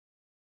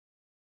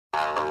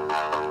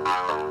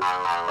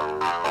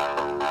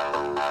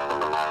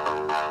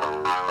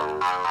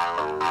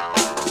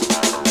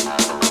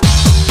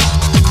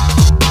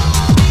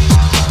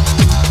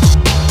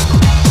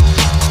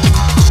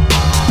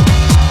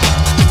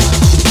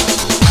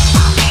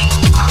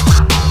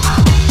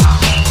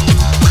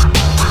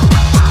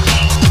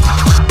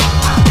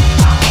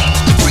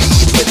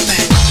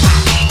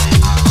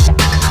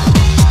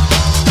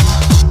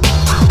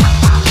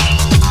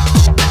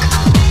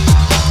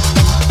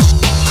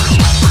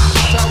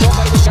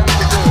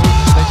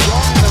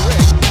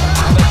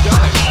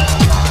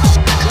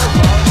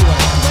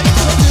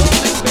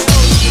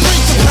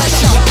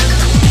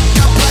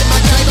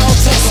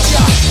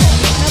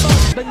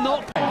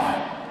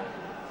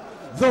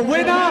The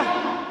winner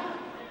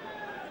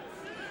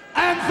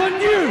and the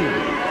new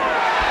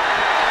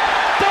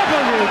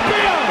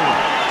WBO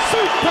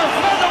Super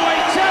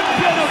Featherweight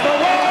Champion of the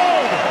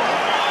world,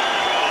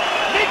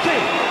 Nicky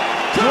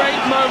Cook.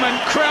 Great moment,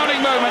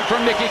 crowning moment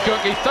from Nicky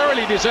Cook. He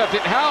thoroughly deserved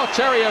it. How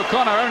Terry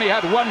O'Connor only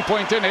had 1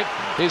 point in it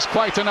is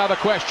quite another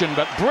question,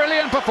 but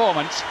brilliant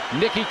performance,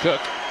 Nicky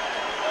Cook.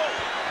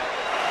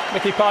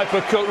 Mickey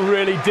Piper Cook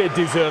really did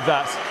deserve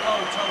that.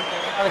 Oh,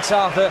 totally. Alex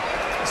Arthur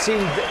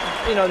seemed,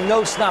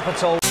 no snap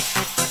at all.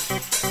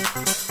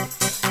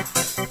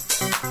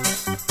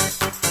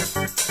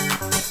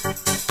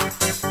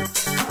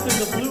 In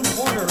the blue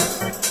corner,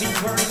 he's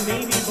wearing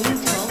navy blue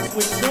trunks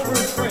with silver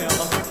trim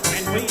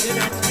and weighed in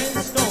at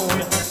 10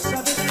 stone,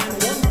 7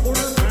 1/4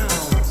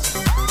 pounds.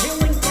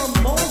 Hailing from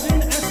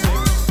Malden,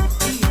 Essex,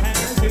 he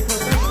has a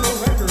professional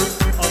record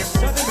of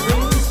 7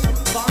 wins,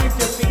 5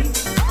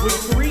 defeats, with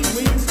 3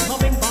 wins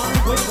coming by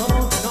with a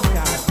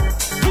knockout.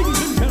 Ladies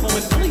and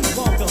gentlemen, please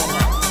welcome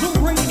the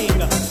reigning.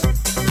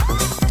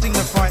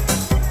 The fight.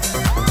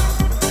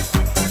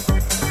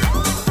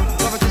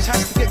 Lover just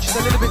has to get just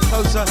a little bit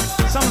closer.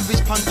 Some of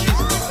his punches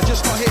are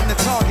just not hitting the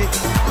target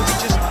because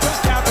he's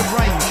just out of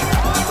range.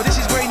 But this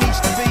is where he needs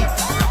to be.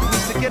 He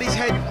needs to get his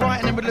head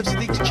right in the middle of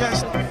Sadiq's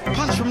chest,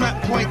 punch from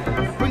that point,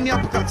 bring the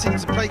uppercuts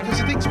into play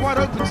because Sadiq's wide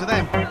open to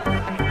them.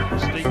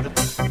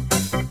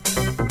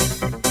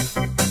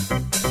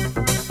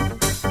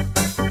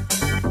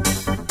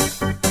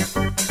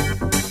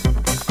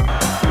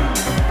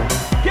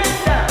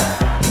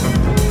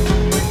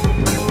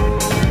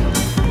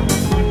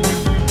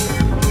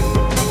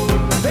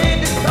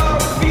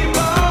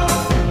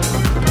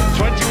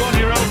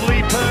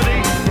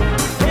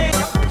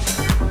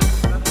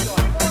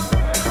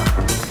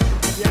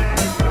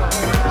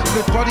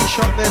 Body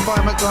shot there by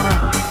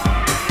McDonough.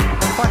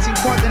 Fighting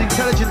quite an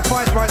intelligent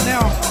fight right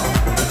now.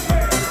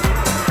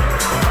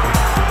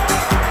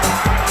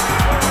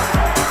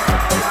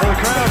 The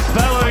crowd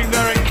bellowing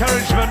their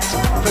encouragement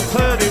for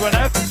Purdy when